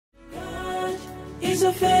is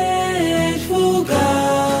a faithful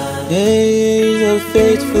God. He's a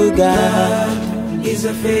faithful God. God is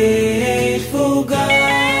a faithful God.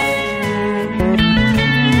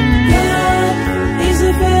 God is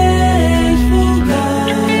a faithful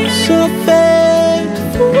God. So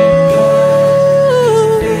faithful. God is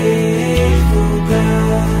a faithful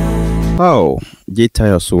God. Oh,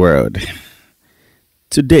 Jitayo's World.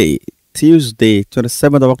 Today, Tuesday,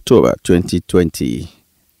 27th of October, 2020.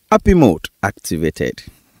 Happy mode activated.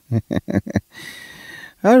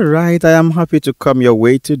 All right, I am happy to come your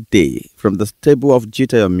way today from the stable of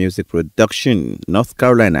Jitayo Music Production, North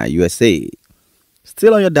Carolina, USA.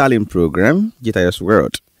 Still on your darling program, Jitayo's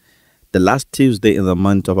World, the last Tuesday in the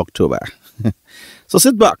month of October. So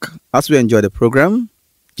sit back as we enjoy the program,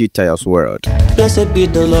 Jitayo's World. Blessed be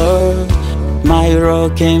the Lord, my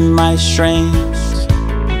rock and my strength,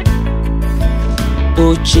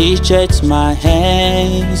 who teacheth my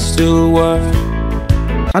hands to work.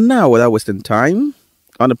 And now, without wasting time,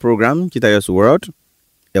 on the program, Jitayo's World,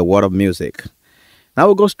 a word of music. Now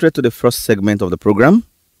we'll go straight to the first segment of the program.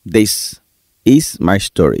 This is my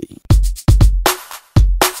story.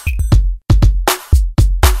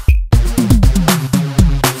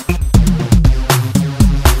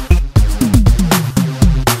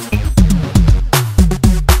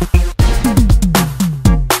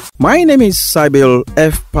 My name is Sybil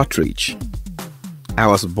F. Partridge. I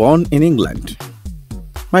was born in England.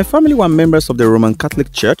 My family were members of the Roman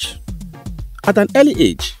Catholic Church. At an early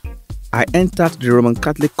age, I entered the Roman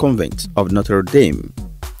Catholic Convent of Notre Dame,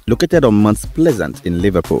 located on Mount Pleasant in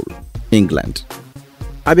Liverpool, England.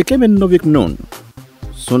 I became a novice nun.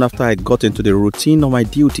 Soon after I got into the routine of my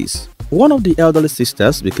duties, one of the elderly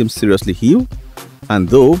sisters became seriously ill, and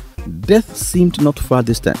though death seemed not far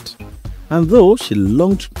distant, and though she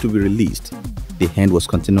longed to be released, the end was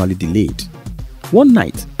continually delayed. One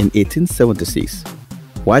night in 1876,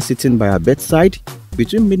 while sitting by her bedside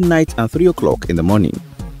between midnight and 3 o'clock in the morning,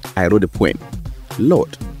 I wrote a poem,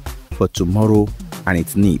 Lord, for tomorrow and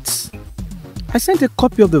its needs. I sent a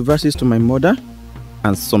copy of the verses to my mother,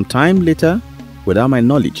 and some time later, without my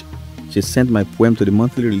knowledge, she sent my poem to the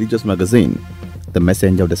monthly religious magazine, The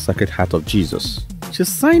Messenger of the Sacred Heart of Jesus. She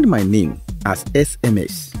signed my name as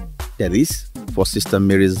SMS, that is, for Sister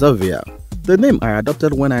Mary Xavier, the name I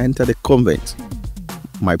adopted when I entered the convent.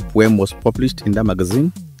 My poem was published in that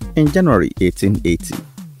magazine in January 1880.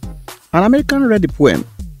 An American read the poem,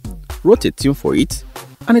 wrote a tune for it,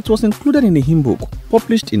 and it was included in a hymn book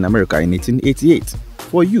published in America in 1888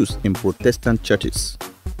 for use in Protestant churches.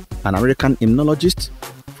 An American hymnologist,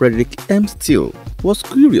 Frederick M. Steele, was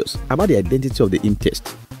curious about the identity of the hymn text,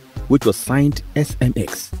 which was signed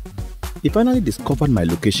SMX. He finally discovered my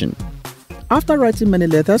location. After writing many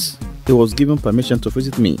letters, he was given permission to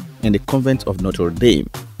visit me in the convent of Notre Dame.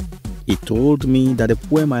 He told me that the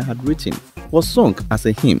poem I had written was sung as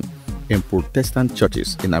a hymn in Protestant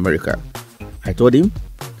churches in America. I told him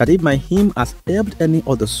that if my hymn has helped any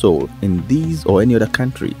other soul in this or any other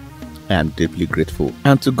country, I am deeply grateful,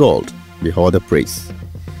 and to God be all the praise.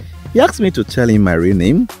 He asked me to tell him my real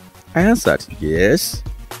name. I answered, yes,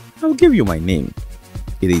 I'll give you my name.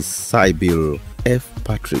 It is Sybil F.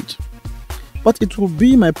 Partridge. But it will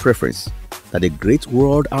be my preference that the great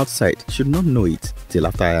world outside should not know it till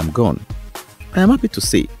after I am gone. I am happy to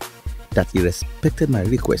say that he respected my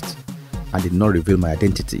request and did not reveal my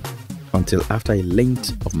identity until after he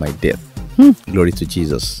learned of my death. Glory to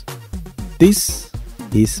Jesus. This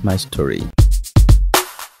is my story.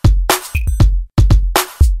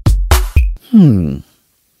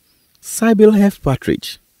 Sybil F.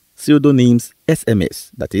 Partridge, pseudonyms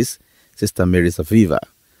SMS, that is, Sister Mary Xavier,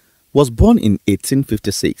 was born in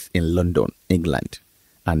 1856 in London, England,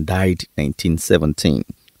 and died 1917.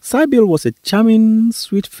 Sybil was a charming,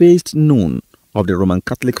 sweet-faced nun of the Roman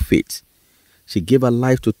Catholic faith. She gave her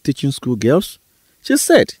life to teaching schoolgirls. She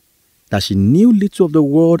said that she knew little of the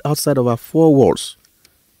world outside of her four walls,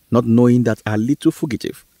 not knowing that her little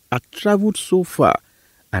fugitive had traveled so far,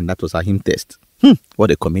 and that was her hymn test. What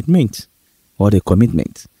a commitment. What a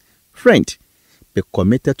commitment. Friend, be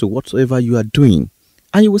committed to whatsoever you are doing,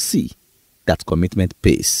 and you will see that commitment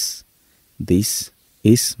pays. This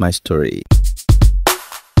is my story.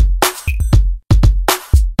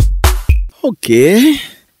 Okay,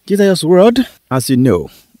 Jitayo's World, as you know,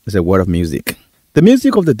 is a word of music. The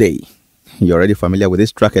music of the day. You're already familiar with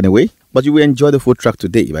this track anyway, but you will enjoy the full track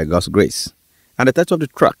today by God's grace. And the title of the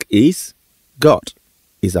track is God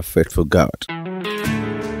is a Faithful God.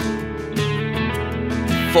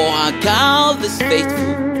 For our God is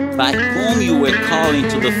faithful, by whom you were called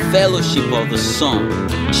into the fellowship of the Son,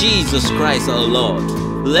 Jesus Christ our Lord.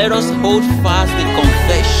 Let us hold fast the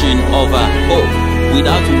confession of our hope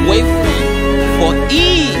without wavering, for he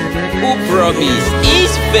who promised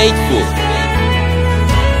is faithful.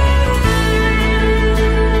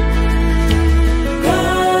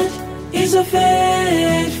 God is a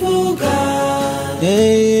faithful God. He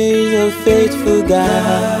is a faithful God.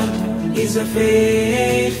 God is a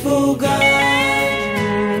faithful God.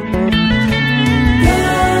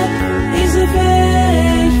 God is a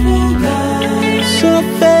faithful God. So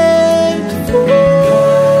faithful.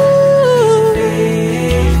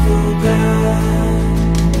 Faithful God.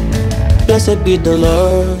 Blessed be the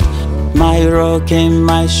Lord, my rock and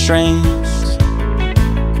my strength,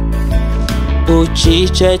 who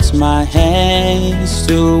teacheth my hands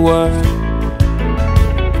to work,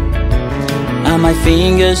 and my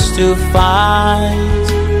fingers to fight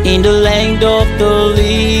in the land of the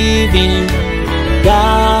living.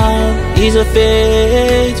 God is a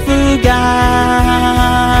faithful God.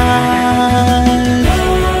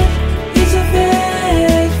 God is a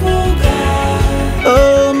faithful God.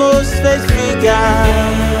 Oh, most faithful God.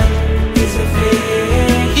 God is a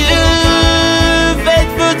faithful You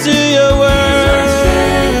faithful to your word,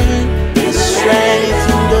 strength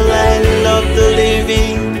in the land of the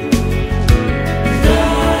living.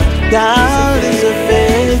 God is a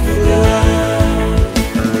faithful God.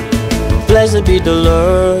 Blessed be the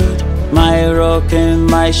Lord, my rock and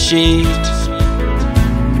my shield,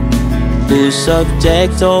 who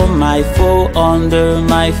subject all my foe under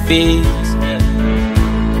my feet,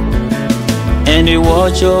 and He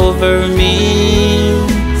watch over me,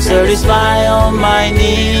 satisfy all my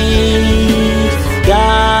needs.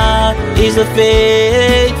 God is a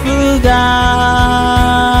faithful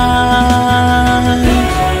God.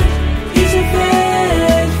 He's a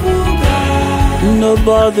faithful God.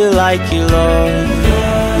 Nobody like you, Lord.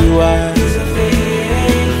 You are. He's a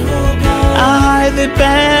faithful God. I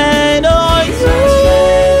depend on you,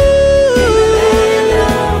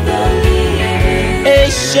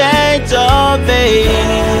 ancient of days.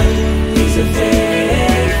 He's a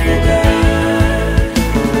faithful God.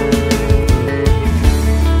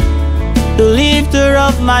 The lifter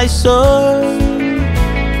of my soul.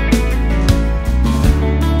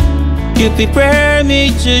 You prepare me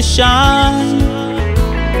to shine.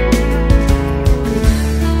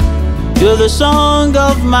 You're the song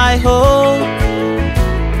of my hope.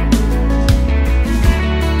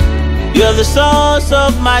 You're the source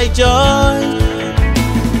of my joy.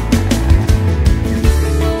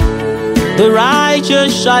 The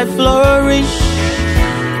righteous shall flourish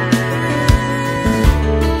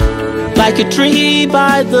like a tree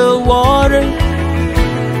by the water.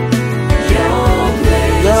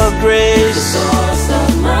 Your grace, the source of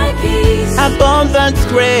my peace, abundant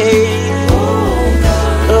grace. oh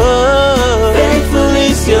God, Oh, faithful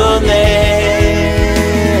is your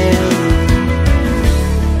name.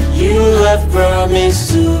 you have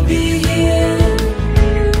promised to be here.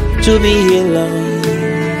 To be alone,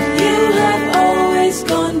 You have always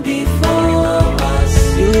gone before us.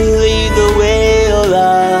 you lead the way, oh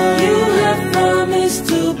Lord. You have promised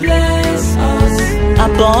to bless us.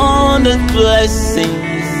 Abundant blessings,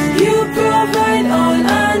 You provide all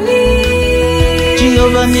our needs.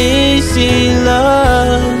 Jehovah Nissi,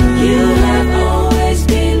 love. You have always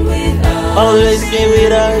been with us. Always be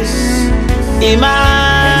with us, Always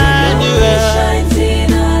Emmanuel. shines in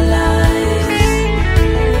our lives.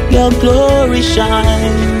 Your glory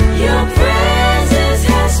shine Your presence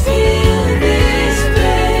has filled this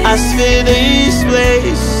place. as fill this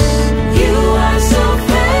place. You are so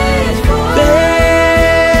faithful.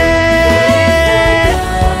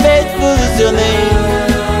 Faithful is your name,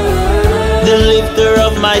 the lifter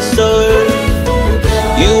of my soul.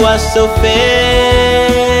 You are so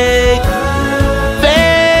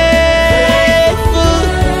faithful.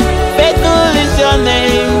 Faithful is your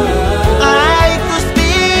name. I could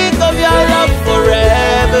speak of your love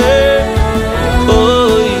forever.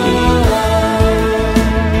 Oh,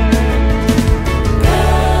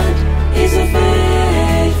 God is a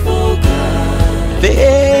faithful God.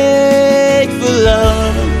 faithful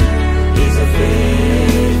Lord. He's a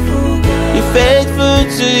faithful God. You're faithful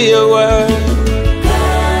to your word.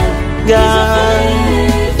 God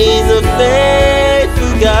is a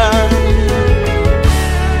faithful God.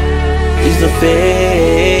 He's a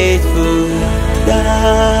faithful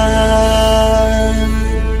God.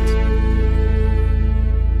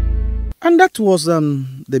 And that was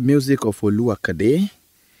the music of Olu Akande.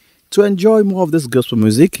 To enjoy more of this gospel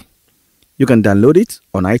music, you can download it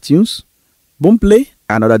on iTunes, Boomplay,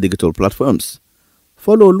 and other digital platforms.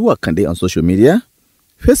 Follow Olu Akande on social media,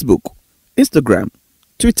 Facebook, Instagram,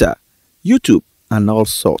 Twitter, YouTube, and all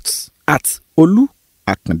sorts at Olu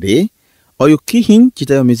Akande, or you key in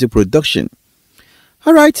Jitayo Music Production.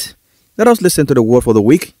 All right, let us listen to the word for the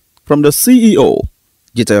week from the CEO,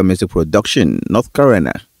 Jitayo Music Production, North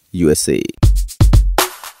Carolina, USA.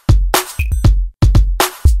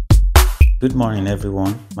 Good morning,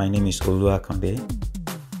 everyone. My name is Olu Akande.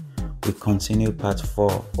 We continue part 4,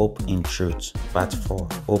 Hope in Truth. Part 4,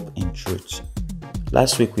 Hope in Truth.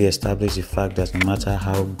 Last week, we established the fact that no matter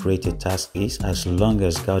how great a task is, as long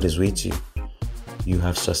as God is with you, you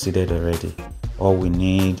have succeeded already. All we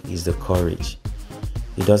need is the courage.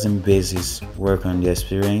 He doesn't base his work on the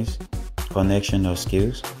experience, connection, or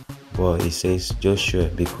skills, but he says, Joshua,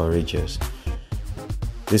 be courageous.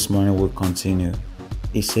 This morning, we'll continue.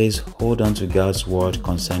 He says, hold on to God's word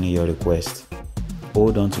concerning your request.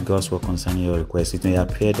 Hold on to God's word concerning your request. It may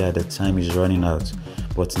appear that the time is running out,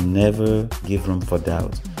 but never give room for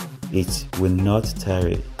doubt. It will not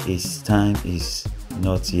tarry. Its time is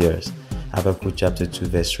not yours. Habakkuk chapter 2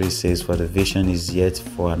 verse 3 says, for the vision is yet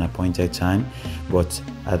for an appointed time, but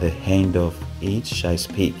at the end of it shall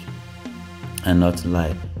speak and not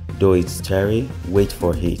lie. Though it tarry, wait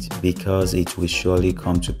for it, because it will surely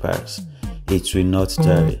come to pass. It will not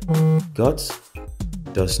tarry. God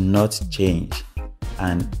does not change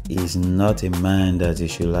and is not a man that he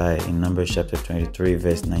should lie, in Numbers chapter 23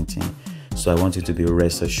 verse 19. So I want you to be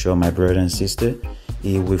rest assured, my brother and sister,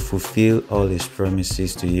 he will fulfill all his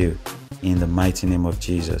promises to you in the mighty name of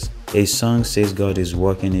Jesus. A song says God is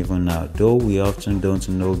working even now. Though we often don't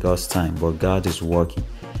know God's time, but God is working.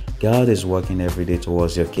 God is working every day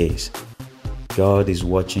towards your case. God is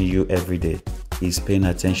watching you every day. He's paying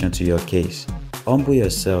attention to your case. Humble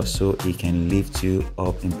yourself so he can lift you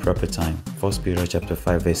up in proper time. 1 Peter chapter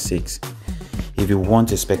 5 verse 6. If you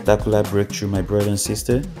want a spectacular breakthrough, my brother and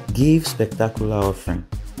sister, give spectacular offering.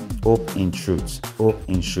 Hope in truth. Hope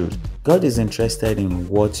in truth. God is interested in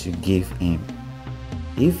what you give him.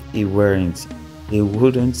 If he weren't, he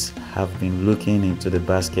wouldn't have been looking into the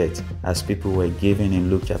basket as people were giving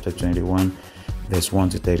in Luke chapter 21 verse 1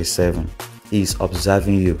 to 37. He's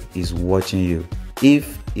observing you. He's watching you.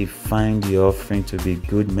 If he finds your offering to be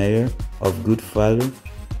good measure of good value,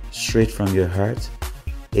 straight from your heart,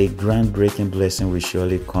 a groundbreaking blessing will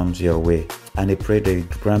surely come to your way. And I pray that a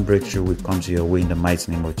grand breakthrough will come to your way in the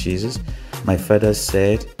mighty name of Jesus. My Father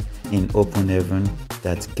said in open heaven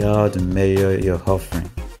that God measure your offering,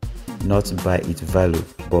 not by its value,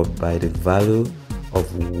 but by the value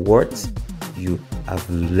of what you have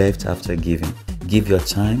left after giving. Give your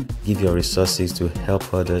time, give your resources to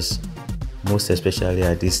help others, most especially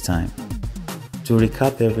at this time. To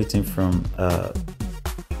recap everything from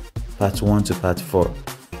part 1 to part 4,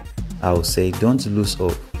 I will say don't lose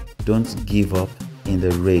hope. Don't give up in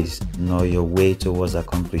the race nor your way towards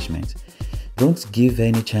accomplishment. Don't give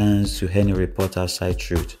any chance to any report outside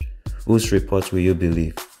truth. Whose report will you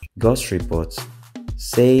believe? God's report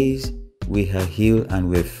says we are healed and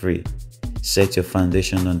we're free. Set your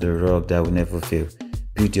foundation on the rock that will never fail.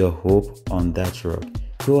 Build your hope on that rock.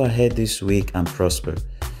 Go ahead this week and prosper.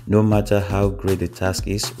 No matter how great the task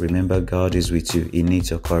is, remember God is with you. He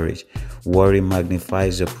needs your courage. Worry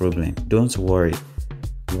magnifies your problem. Don't worry.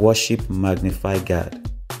 Worship magnify God,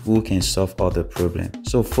 who can solve all the problems.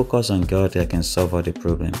 So focus on God that can solve all the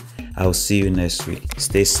problems. I'll see you next week.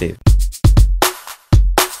 Stay safe.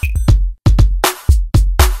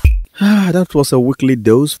 That was a weekly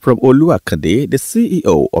dose from Olu Akande, the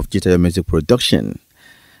CEO of Jitayo Music Production.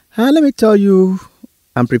 Let me tell you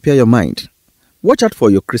and prepare your mind. Watch out for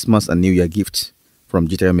your Christmas and New Year gifts from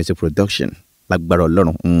Jitayo Music Production. Lágbára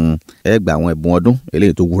Ọlọ́run, ẹ gba àwọn ẹ̀bùn ọdún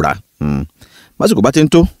eléyìí tó wúrà. Másìkò bá ti ń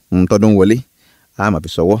tó tọdún wọlé, a máa fi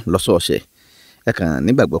sọwọ́ lọ́sọ̀ọ̀sẹ̀. Ẹ kàn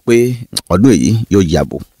nígbàgbọ́ pé ọdún èyí yóò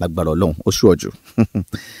yàbò lágbára Ọlọ́run, ó ṣú ọjọ́.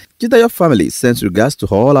 Jitayo family sends regards to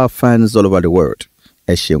all our fans all over the world.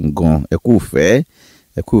 Ẹ ṣeun gan, ẹ kú ìfẹ́,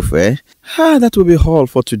 ẹ kú ìfẹ́. That will be all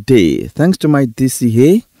for today. Thanks to my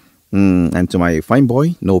DCA and to my fine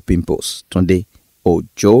boy, No Pimples, Tunde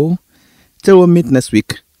Ojo. Till we meet next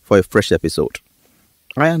week for a fresh episode.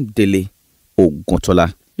 I am Dele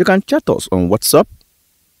Oguntola. You can chat us on WhatsApp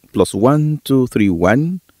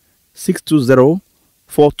 +1231 620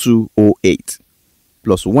 4208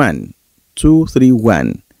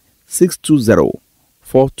 +1231 620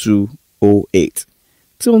 4208.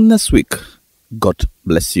 Till next week, God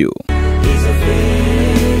bless you.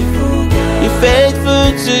 You're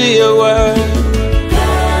faithful to your word.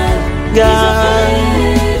 God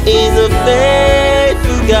is a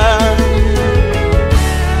faithful God.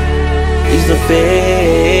 He's a faithful